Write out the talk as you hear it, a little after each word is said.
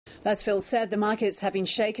As Phil said, the markets have been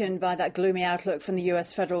shaken by that gloomy outlook from the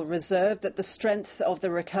US Federal Reserve that the strength of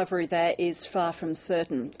the recovery there is far from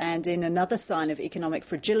certain. And in another sign of economic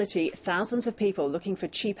fragility, thousands of people looking for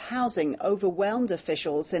cheap housing overwhelmed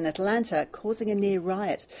officials in Atlanta, causing a near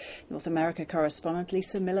riot. North America correspondent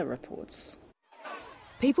Lisa Miller reports.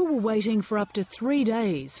 People were waiting for up to 3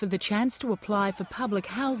 days for the chance to apply for public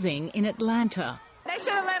housing in Atlanta. They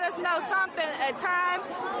should have let us know something, a time,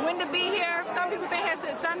 when to be here. Some people have been here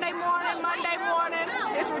since Sunday morning, Monday morning.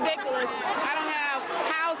 It's ridiculous. I don't have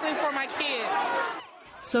housing for my kids.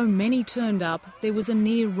 So many turned up, there was a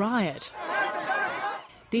near riot.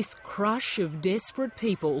 This crush of desperate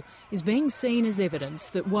people is being seen as evidence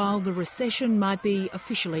that while the recession might be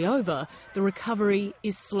officially over, the recovery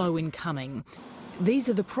is slow in coming. These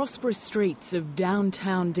are the prosperous streets of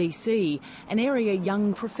downtown DC, an area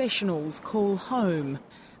young professionals call home.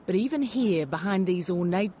 But even here, behind these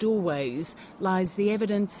ornate doorways, lies the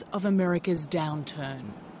evidence of America's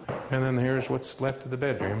downturn. And then here's what's left of the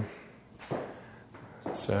bedroom.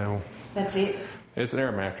 So that's it? It's an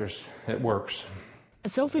air mattress. It works. A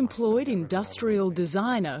self-employed industrial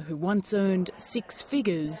designer who once earned 6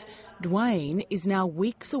 figures, Dwayne is now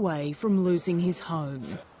weeks away from losing his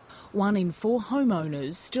home. 1 in 4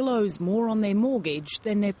 homeowners still owes more on their mortgage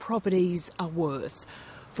than their properties are worth.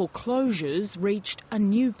 Foreclosures reached a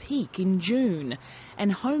new peak in June,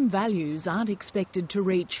 and home values aren't expected to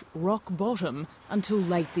reach rock bottom until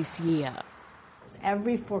late this year.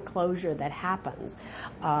 Every foreclosure that happens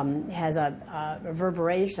has a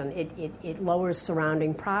reverberation. It lowers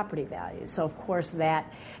surrounding property values. So, of course,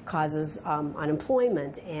 that causes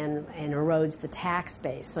unemployment and erodes the tax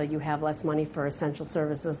base. So you have less money for essential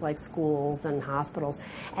services like schools and hospitals.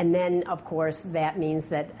 And then, of course, that means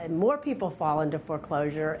that more people fall into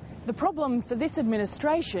foreclosure. The problem for this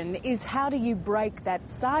administration is how do you break that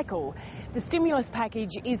cycle? The stimulus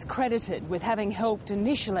package is credited with having helped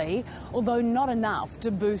initially, although not enough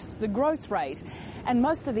to boost the growth rate. And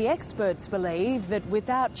most of the experts believe that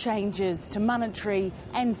without changes to monetary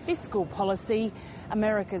and fiscal policy,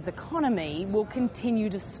 America's economy will continue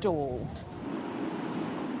to stall.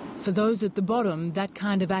 For those at the bottom, that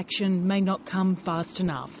kind of action may not come fast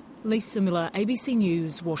enough. Lisa Miller, ABC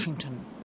News, Washington.